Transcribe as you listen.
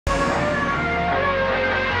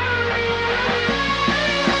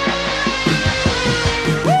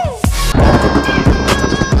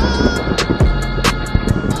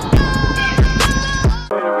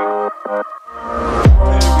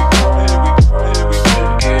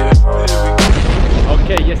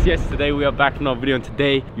yes, today we are back in our video, and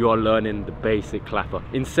today you are learning the basic clapper.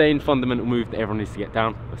 Insane fundamental move that everyone needs to get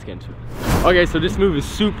down. Let's get into it. Okay, so this move is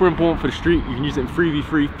super important for the street. You can use it in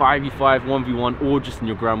 3v3, 5v5, 1v1, or just in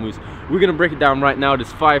your ground moves. We're gonna break it down right now.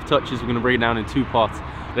 There's 5 touches. We're gonna break it down in 2 parts.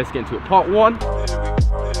 Let's get into it. Part 1.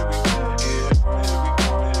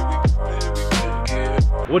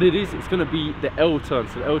 What it is, it's gonna be the L turn.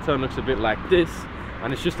 So the L turn looks a bit like this.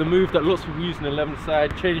 And it's just a move that lots of people use on the 11th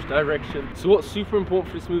side, change direction. So what's super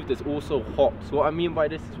important for this move, there's also hop. So what I mean by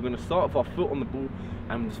this is we're gonna start with our foot on the ball,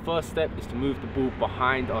 and the first step is to move the ball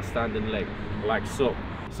behind our standing leg, like so.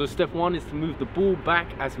 So step 1 is to move the ball back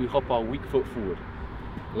as we hop our weak foot forward,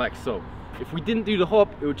 like so. If we didn't do the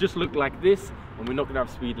hop, it would just look like this, and we're not gonna have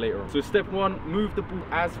speed later on. So step 1, move the ball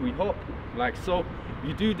as we hop, like so.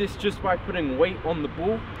 You do this just by putting weight on the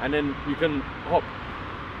ball, and then you can hop.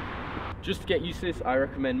 Just to get used to this, I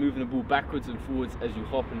recommend moving the ball backwards and forwards as you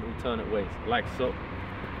hop in alternate ways, like so.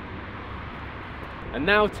 And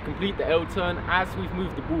now to complete the L turn, as we've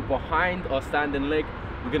moved the ball behind our standing leg,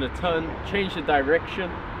 we're gonna turn, change the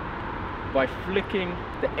direction by flicking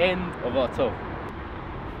the end of our toe.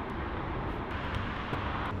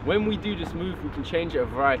 When we do this move, we can change at a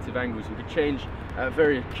variety of angles. We could change at a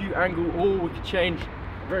very acute angle, or we could change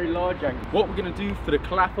a very large angle. What we're gonna do for the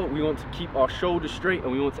clapper, we want to keep our shoulders straight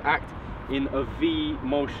and we want to act in a V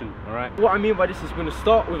motion, all right? What I mean by this is we're gonna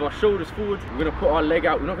start with our shoulders forward. We're gonna put our leg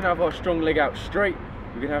out. We're not gonna have our strong leg out straight.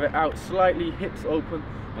 We're gonna have it out slightly, hips open.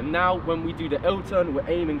 And now when we do the L turn, we're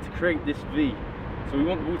aiming to create this V. So we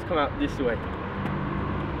want the ball to come out this way,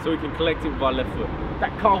 so we can collect it with our left foot.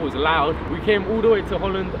 That car was loud. We came all the way to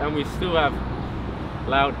Holland and we still have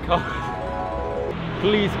loud cars.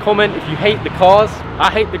 Please comment if you hate the cars. I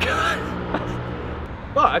hate the cars.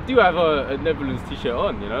 But I do have a Netherlands t-shirt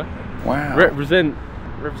on, you know. Wow. Represent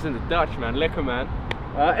the Dutch, man. Lekker, man.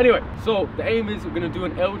 Anyway, so the aim is we're going to do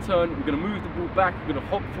an L turn. We're going to move the ball back. We're going to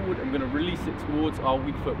hop forward and we're going to release it towards our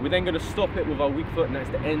weak foot. We're then going to stop it with our weak foot, and that's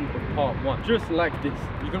the end of part 1. Just like this.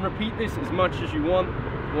 You can repeat this as much as you want.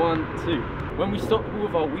 1, 2. When we stop the ball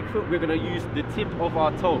with our weak foot, we're going to use the tip of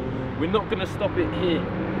our toe. We're not going to stop it here.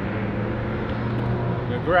 We're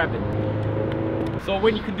going to grab it. So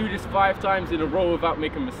when you can do this 5 times in a row without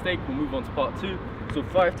making a mistake, we'll move on to part 2. So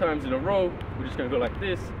 5 times in a row, we're just going to go like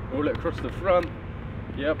this, roll it across the front.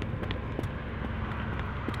 Yep.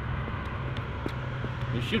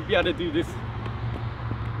 You should be able to do this.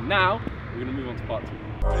 Now, we're going to move on to part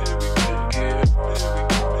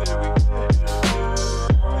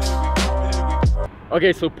 2.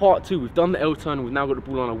 Okay, so part 2, we've done the L turn, we've now got the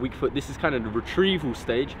ball on our weak foot. This is kind of the retrieval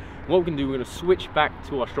stage. What we're going to do, we're going to switch back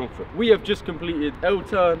to our strong foot. We have just completed L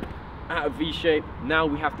turn at a V shape. Now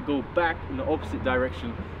we have to go back in the opposite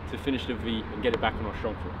direction to finish the V and get it back on our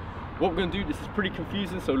strong foot. What we're going to do, this is pretty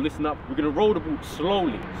confusing, so listen up. We're going to roll the ball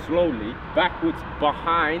slowly, backwards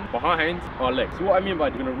behind our legs. So what I mean by,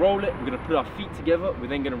 we're going to roll it, we're going to put our feet together, we're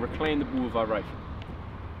then going to reclaim the ball with our right foot.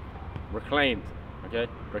 Reclaimed, okay?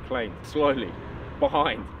 Reclaimed, slowly,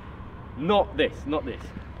 behind. Not this, not this.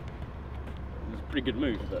 It's a pretty good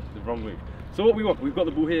move, but the wrong move. So what we want, we've got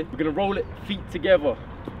the ball here, we're going to roll it, feet together.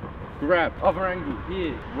 Grab, other angle,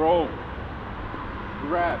 here, roll,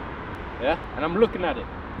 grab, yeah? And I'm looking at it.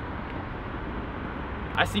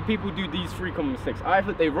 I see people do these 3 common mistakes.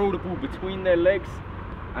 Either they roll the ball between their legs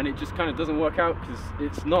and it just kind of doesn't work out because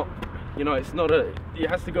it's not, you know, it's not a, it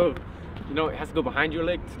has to go, you know, it has to go behind your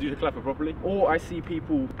leg to do the clapper properly. Or I see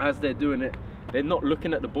people, as they're doing it, they're not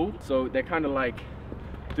looking at the ball. So they're kind of like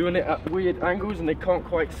doing it at weird angles and they can't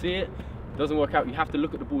quite see it. Doesn't work out. You have to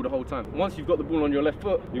look at the ball the whole time. Once you've got the ball on your left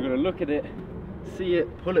foot, you're going to look at it, see it,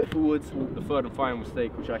 pull it forwards. The third and final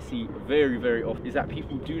mistake, which I see very, very often, is that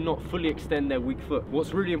people do not fully extend their weak foot.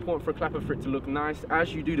 What's really important for a clapper, for it to look nice,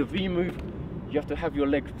 as you do the V move, you have to have your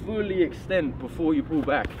leg fully extend before you pull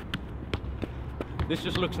back. This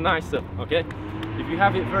just looks nicer, okay? If you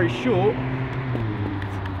have it very short,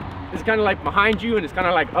 it's kind of like behind you and it's kind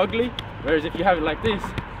of like ugly, whereas if you have it like this,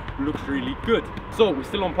 it looks really good. So we're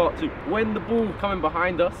still on part 2. When the ball coming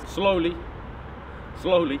behind us, slowly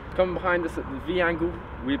coming behind us at the V angle,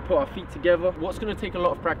 we put our feet together. What's going to take a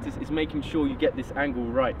lot of practice is making sure you get this angle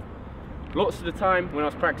right. Lots of the time when I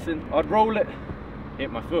was practicing, I'd roll it, hit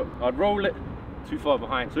my foot. I'd roll it, too far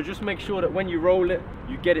behind. So just make sure that when you roll it,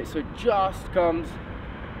 you get it so it just comes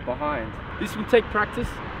behind. This will take practice.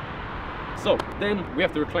 So then we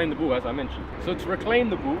have to reclaim the ball, as I mentioned. So to reclaim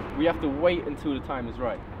the ball, we have to wait until the time is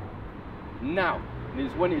right. Now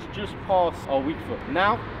is when it's just past our weak foot.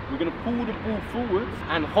 Now we're going to pull the ball forwards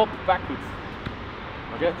and hop backwards.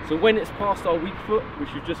 Okay, so when it's past our weak foot, which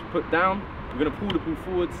we've just put down, we're going to pull the ball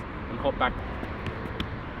forwards and hop back.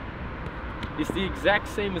 It's the exact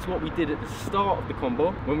same as what we did at the start of the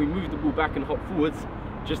combo when we moved the ball back and hop forwards,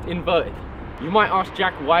 just inverted. You might ask,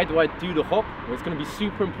 Jack, why do I do the hop? Well, it's going to be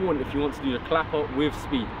super important if you want to do the clapper with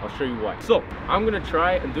speed. I'll show you why. So I'm going to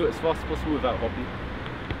try and do it as fast as possible without hopping.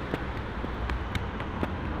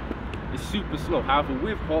 It's super slow. However,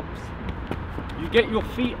 with hops, you get your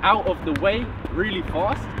feet out of the way really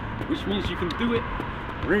fast, which means you can do it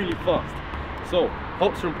really fast. So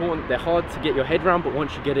hops are important. They're hard to get your head around, but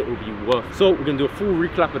once you get it, it'll be worth it. So we're going to do a full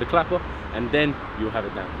reclap of the clapper, and then you'll have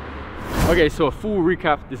it down. Okay, so a full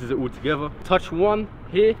recap, this is it all together. Touch 1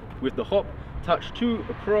 here with the hop, touch 2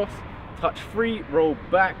 across, touch 3, roll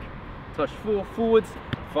back, touch 4 forwards,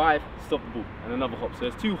 5, stop the ball, and another hop. So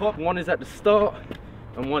there's 2 hops, 1 is at the start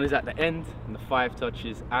and 1 is at the end, and the 5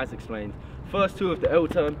 touches as explained. First 2 of the L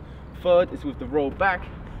turn, 3rd is with the roll back,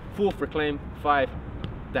 4th reclaim, 5,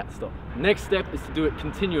 that stop. Next step is to do it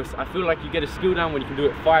continuous. I feel like you get a skill down when you can do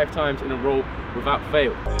it 5 times in a row without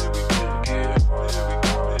fail.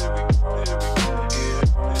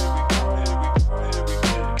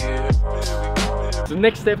 So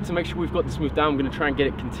next step, to make sure we've got this move down, we're going to try and get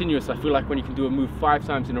it continuous. I feel like when you can do a move 5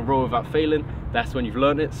 times in a row without failing, that's when you've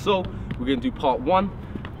learned it. So we're going to do part 1,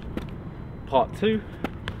 part 2,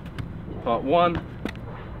 part 1,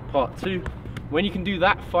 part 2. When you can do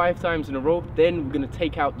that 5 times in a row, then we're going to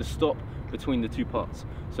take out the stop between the 2 parts.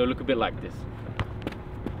 So look a bit like this.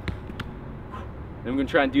 Then we're going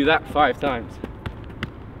to try and do that 5 times.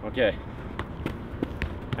 Okay.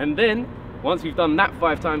 And then once we've done that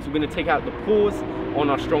 5 times, we're going to take out the pause on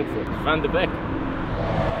our strong foot, Van der Beek.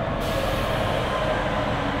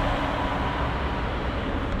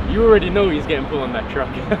 You already know he's getting pulled on that truck.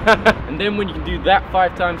 And then when you can do that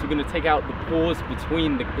 5 times, we're going to take out the pause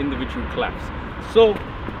between the individual claps. So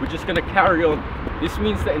we're just going to carry on. This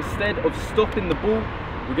means that instead of stopping the ball,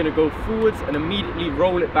 we're going to go forwards and immediately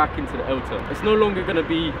roll it back into the L turn. It's no longer going to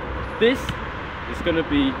be this, it's going to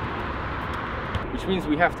be, which means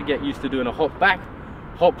we have to get used to doing a hop back,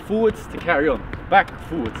 hop forwards to carry on. Back,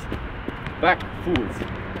 forwards, back, forwards,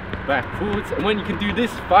 back, forwards. And when you can do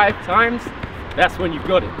this 5 times, that's when you've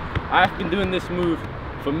got it. I've been doing this move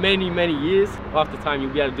for many, many years. Half the time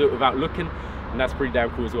you'll be able to do it without looking, and that's pretty damn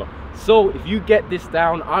cool as well. So if you get this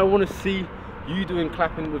down, I want to see you doing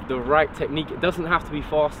clapping with the right technique. It doesn't have to be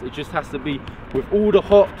fast, it just has to be with all the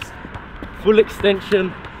hops, full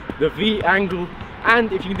extension, the V angle,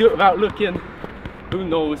 and if you can do it without looking, who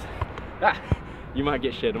knows, you might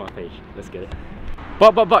get shared on my page. Let's get it.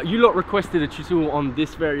 But you lot requested a tutorial on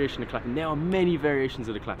this variation of clapping. There are many variations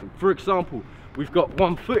of the clapping. For example, we've got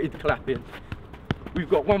 1-footed clapping, we've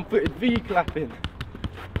got 1-footed V clapping,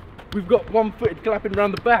 we've got 1-footed clapping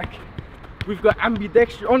around the back, we've got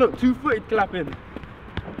ambidextrous, oh no, 2-footed clapping,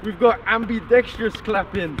 we've got ambidextrous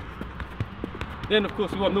clapping, then of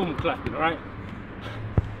course we've got normal clapping, alright?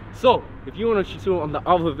 So if you want a tutorial on the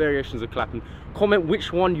other variations of clapping, comment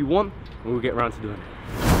which one you want and we'll get around to doing it.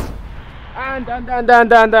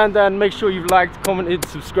 And make sure you've liked, commented,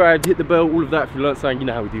 subscribed, hit the bell, all of that. If you learned something, you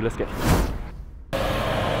know how we do. Let's get it.